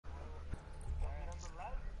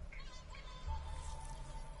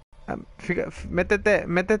Métete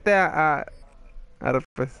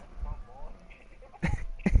pues.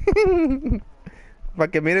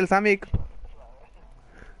 Para que mire el Sammy.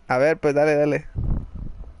 A ver, pues dale.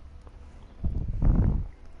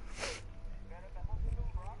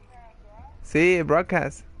 Sí,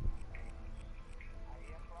 broadcast.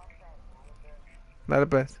 Dale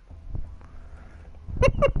pues.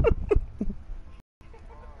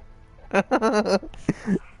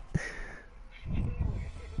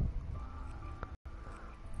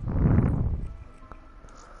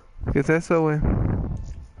 ¿Qué es eso, güey?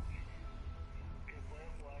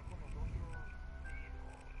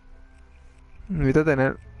 Necesito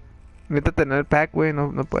tener, necesito tener pack, güey,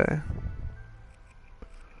 no puede.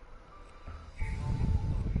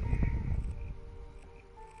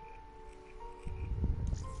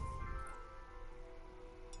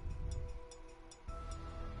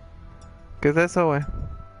 ¿Qué es eso, güey?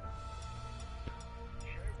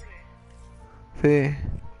 Sí.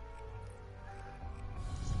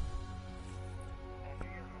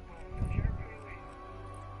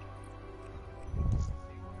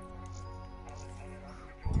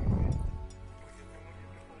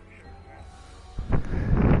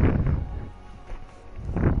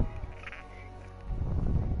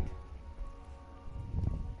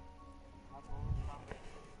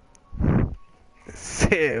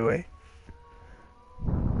 Sí, güey.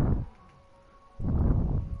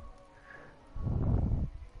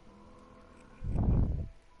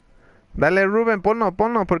 Dale, Rubén, ponlo,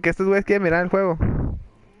 porque estos güeyes quieren mirar el juego.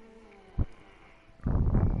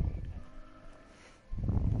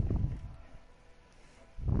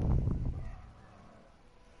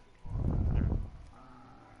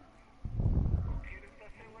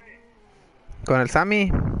 Con el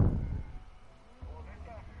Sammy.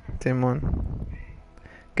 Simón.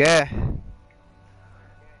 ¿Qué?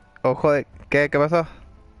 Ojo de... ¿Qué pasó?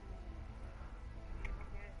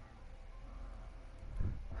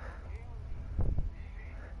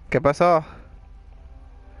 ¿Qué pasó?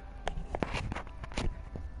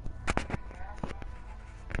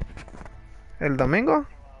 ¿El domingo?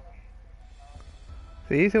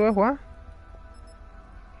 Sí, se va a jugar.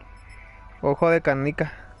 Ojo de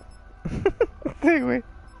canica. Sí, güey.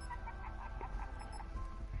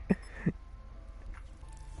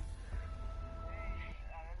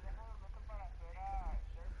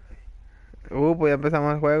 Pues ya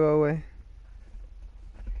empezamos el juego, güey.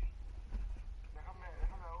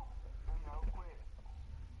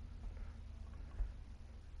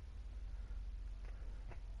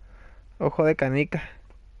 Ojo de canica.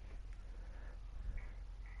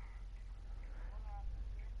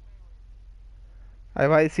 Ahí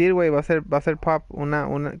va a decir, güey, va a ser pop,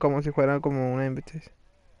 como si fuera como una invitation.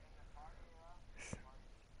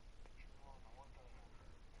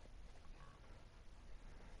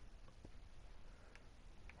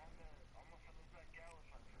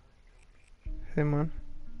 Simón.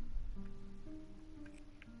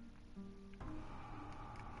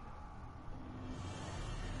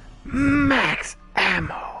 Max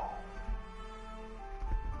ammo.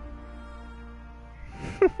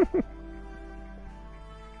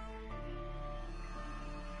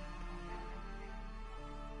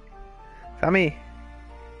 Sammy.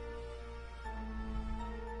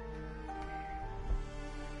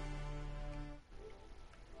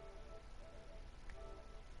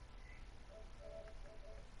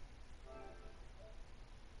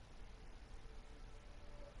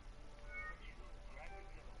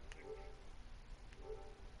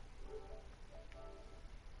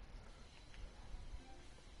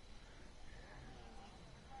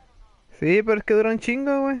 Sí, pero es que dura un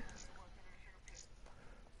chingo, güey.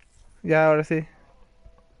 Ya, ahora sí.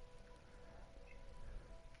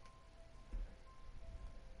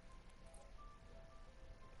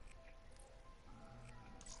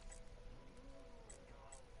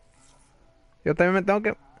 Yo también me tengo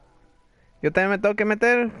que... Yo también me tengo que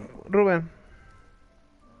meter, Rubén.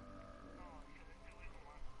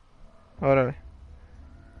 Órale.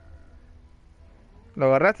 ¿Lo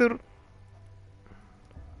agarraste?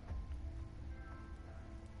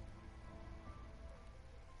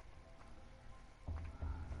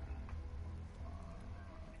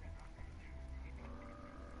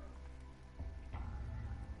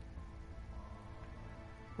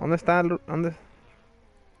 ¿Dónde está? ¿Dónde?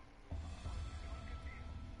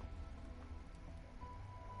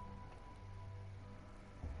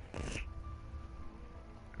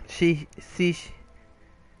 Sí, sí.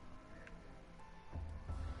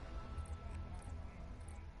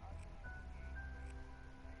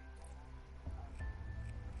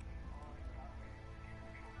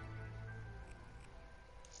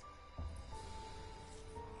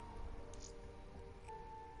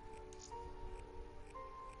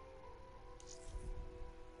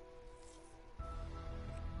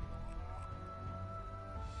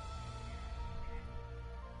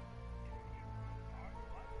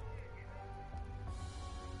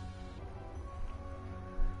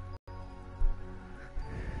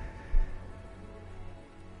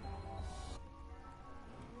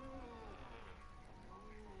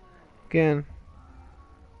 ¿Quién?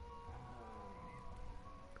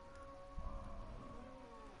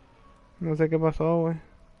 No sé qué pasó, güey.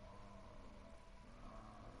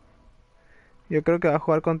 Yo creo que va a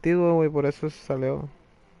jugar contigo, güey, por eso se salió.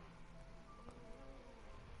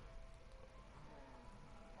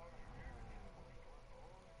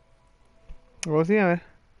 ¿Vos sí? A ver.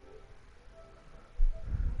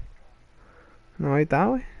 No, ahí está,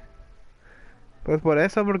 güey. Pues por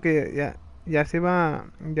eso, porque ya ya se va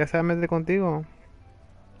a meter contigo.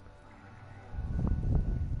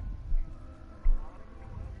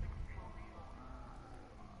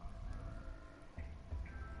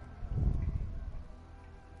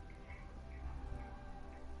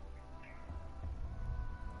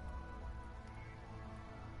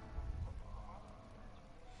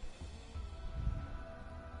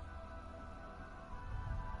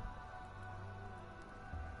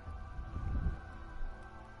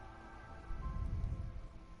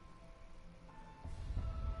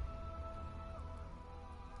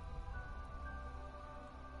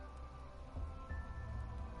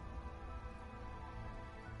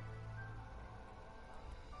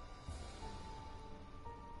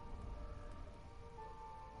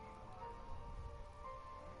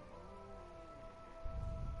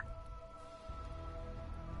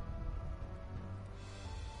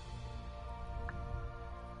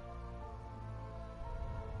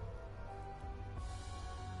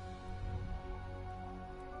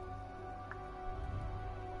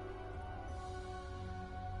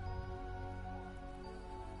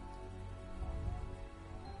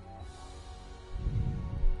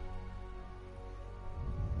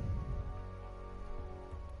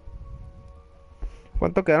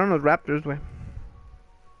 ¿Cuánto quedaron los Raptors, güey?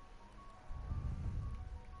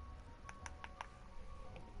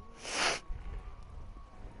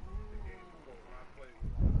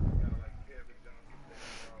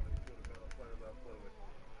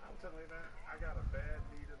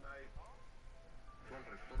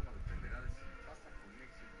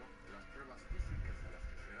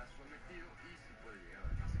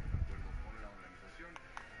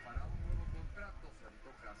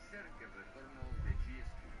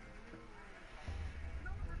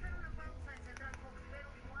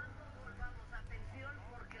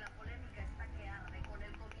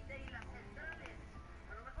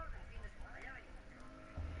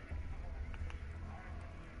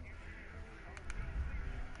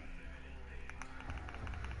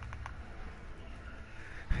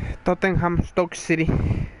 Tottenham Stoke City.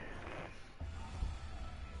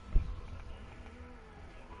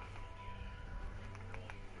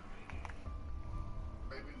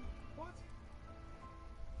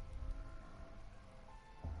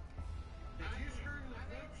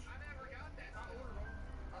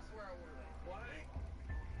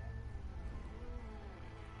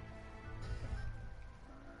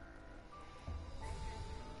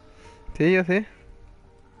 Sí, yo sé.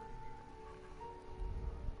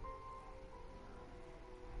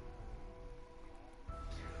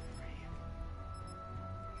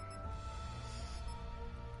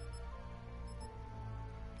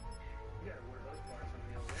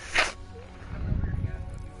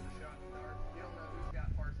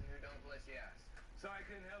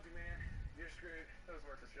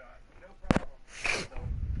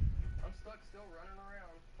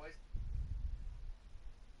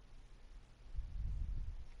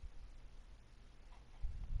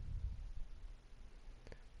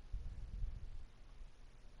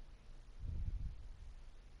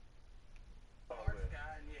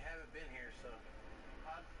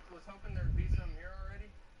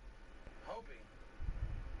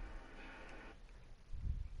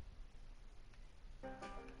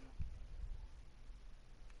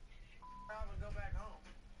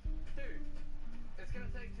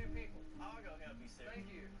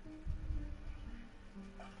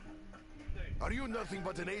 Are you nothing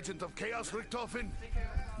but an agent of chaos, Richtofen?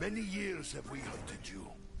 Many years have we hunted you.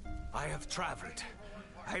 I have traveled.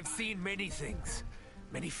 I have seen many things.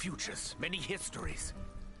 Many futures, many histories.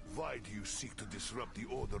 Why do you seek to disrupt the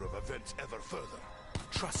order of events ever further?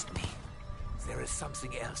 Trust me. There is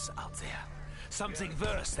something else out there. Something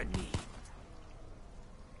worse than me.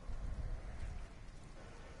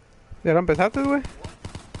 ¿Ya lo empezaste, güey?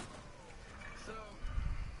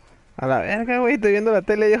 A la verga, güey. Estoy viendo la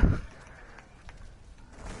tele yo.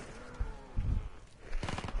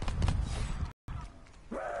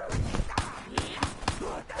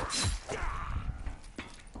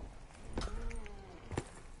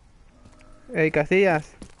 Ey,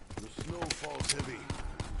 Casillas. The snow falls heavy.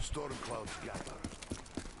 Storm clouds gather.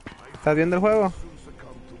 ¿Estás viendo el juego? Soon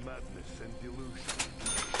succumb to madness and delusion.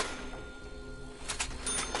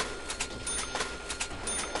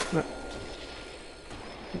 No.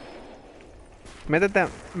 Métete,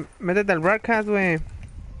 métete al broadcast, güey.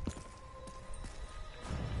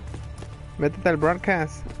 Métete al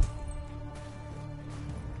broadcast.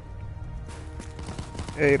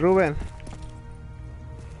 Ey, Rubén.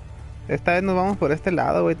 Esta vez nos vamos por este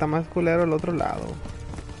lado, güey. Está más culero el otro lado.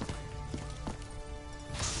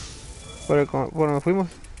 Por donde fuimos.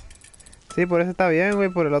 Sí, por eso está bien, güey.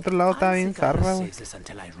 Por el otro lado está bien zarra, güey.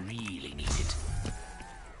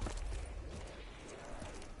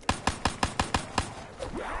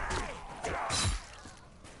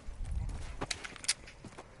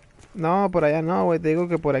 No, por allá no, güey. Te digo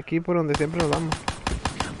que por aquí, por donde siempre nos vamos.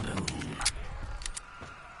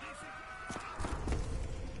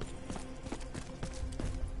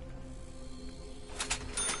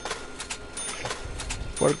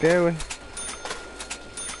 ¿Por qué, güey?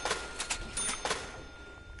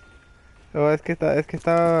 Oh, es que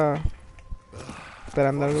estaba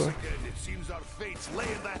esperando algo, güey.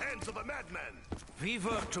 We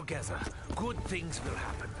work together. Good things will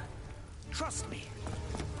happen. Trust me.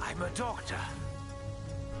 I'm a doctor.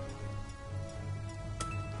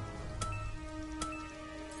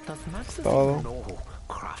 Does Max even know who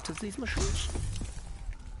crafted these machines?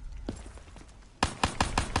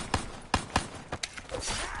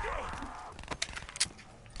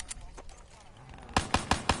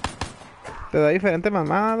 Te da diferentes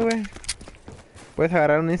mamadas, güey. Puedes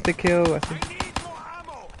agarrar un insta-kill o así.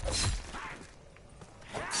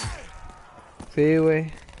 Sí,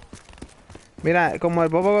 güey. Mira, como el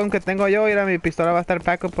bobo que tengo yo, mira, mi pistola va a estar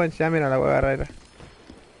pack punch. Ya, mira, la voy a agarrar. Mira.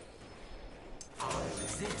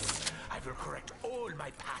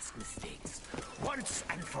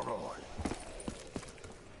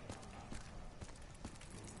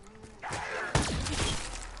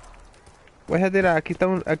 Voy a tirar, aquí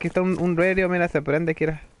está un radio, mira, se prende,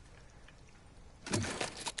 Kira.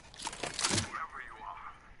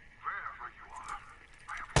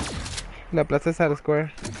 La plaza es al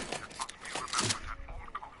square.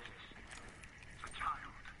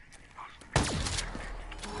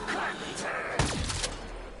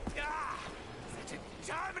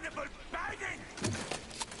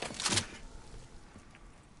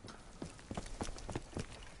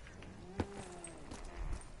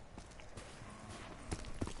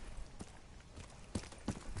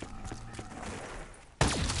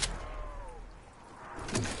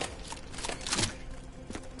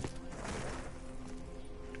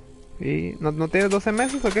 ¿Y no tienes 12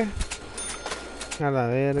 meses o qué? A la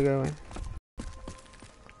verga, güey.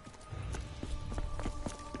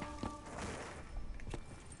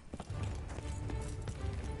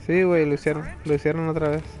 Sí, güey, lo hicieron otra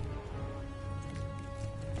vez.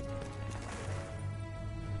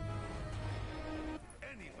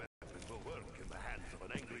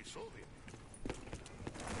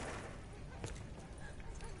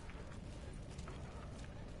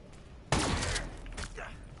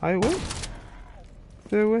 Ay, güey.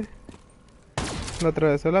 Sí, güey. Lo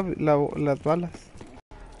atravesó las balas.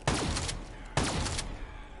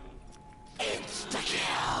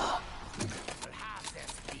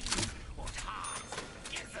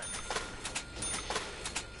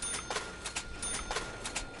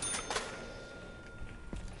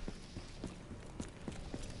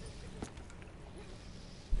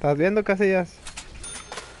 ¿Estás viendo, Casillas?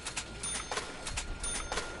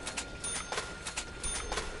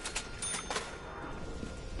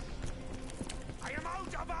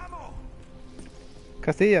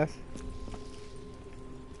 Casillas.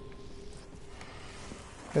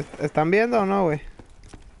 ¿Están viendo o no, güey?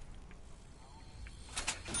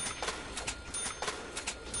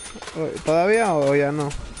 ¿Todavía o ya no?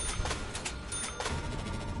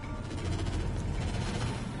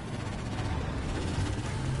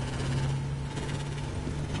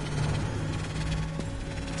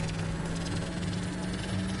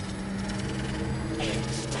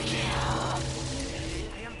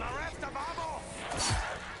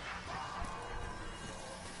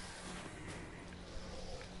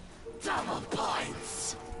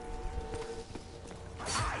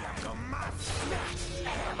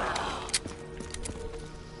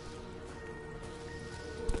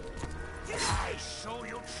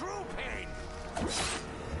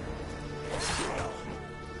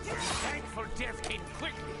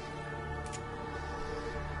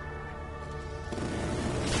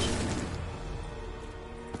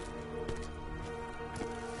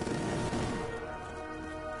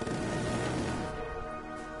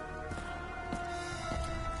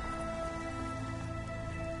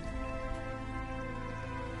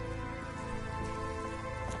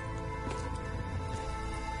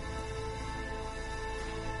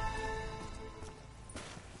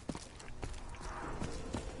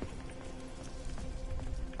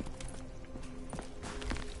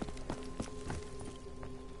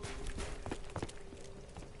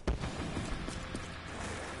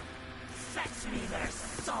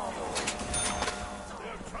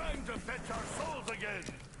 They're trying to fetch our souls again.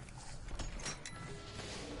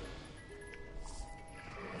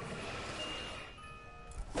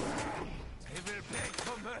 They will beg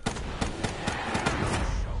for mercy.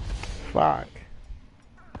 Fuck.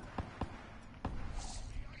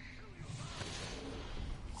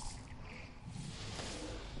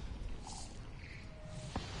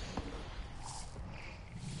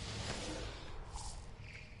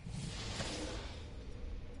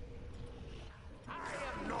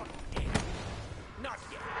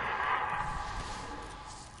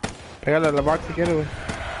 Pégale a la box si quieres, güey.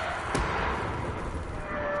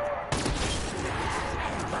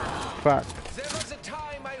 Fuck. There was a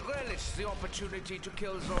time I relished the opportunity to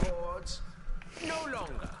kill the hordes. No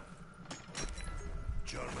longer.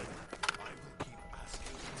 German, I will keep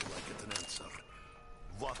asking until I get an answer.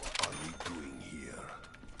 What are we doing here?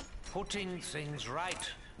 Putting things right,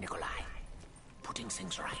 Nikolai. Putting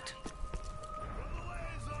things right. Run away,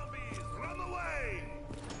 zombies! Run away!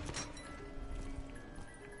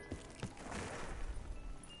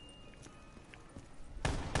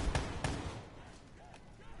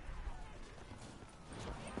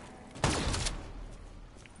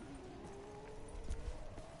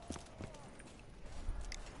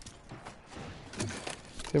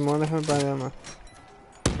 Simón, déjame para allá más.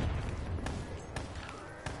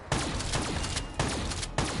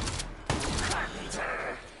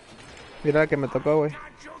 Mira la que me tocó, güey.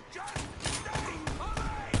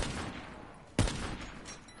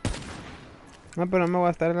 No, pero no me voy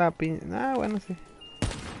a estar en la piña. Ah, bueno, sí.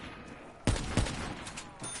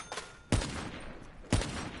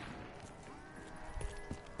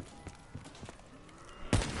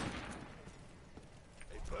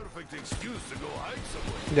 Perfect excuse to go hide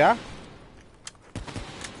somewhere. ¿Ya?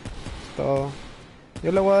 Todo.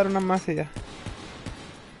 Yo le voy a dar una más y ya.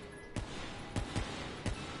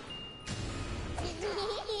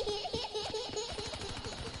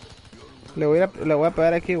 Le voy a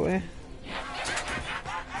pegar aquí, güey.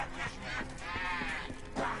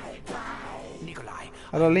 Nikolai,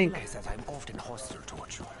 Hello, I Link. realize that I'm often hostile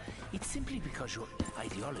towards you. It's simply because your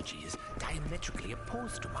ideology is diametrically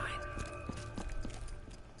opposed to mine.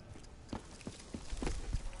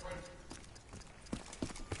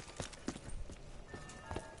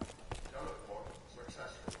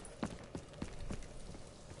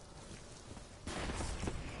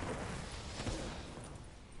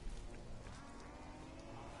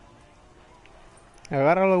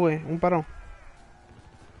 Agárralo, güey. Un parón.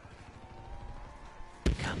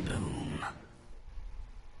 Kaboom.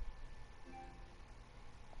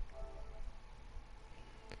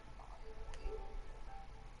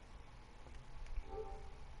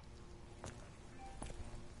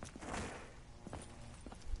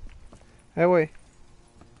 Güey.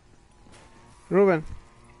 Rubén.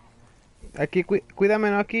 Aquí, cuídame,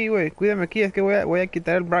 no aquí, güey. Cuídame aquí. Es que voy a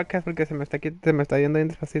quitar el broadcast porque se me está yendo bien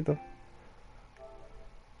despacito.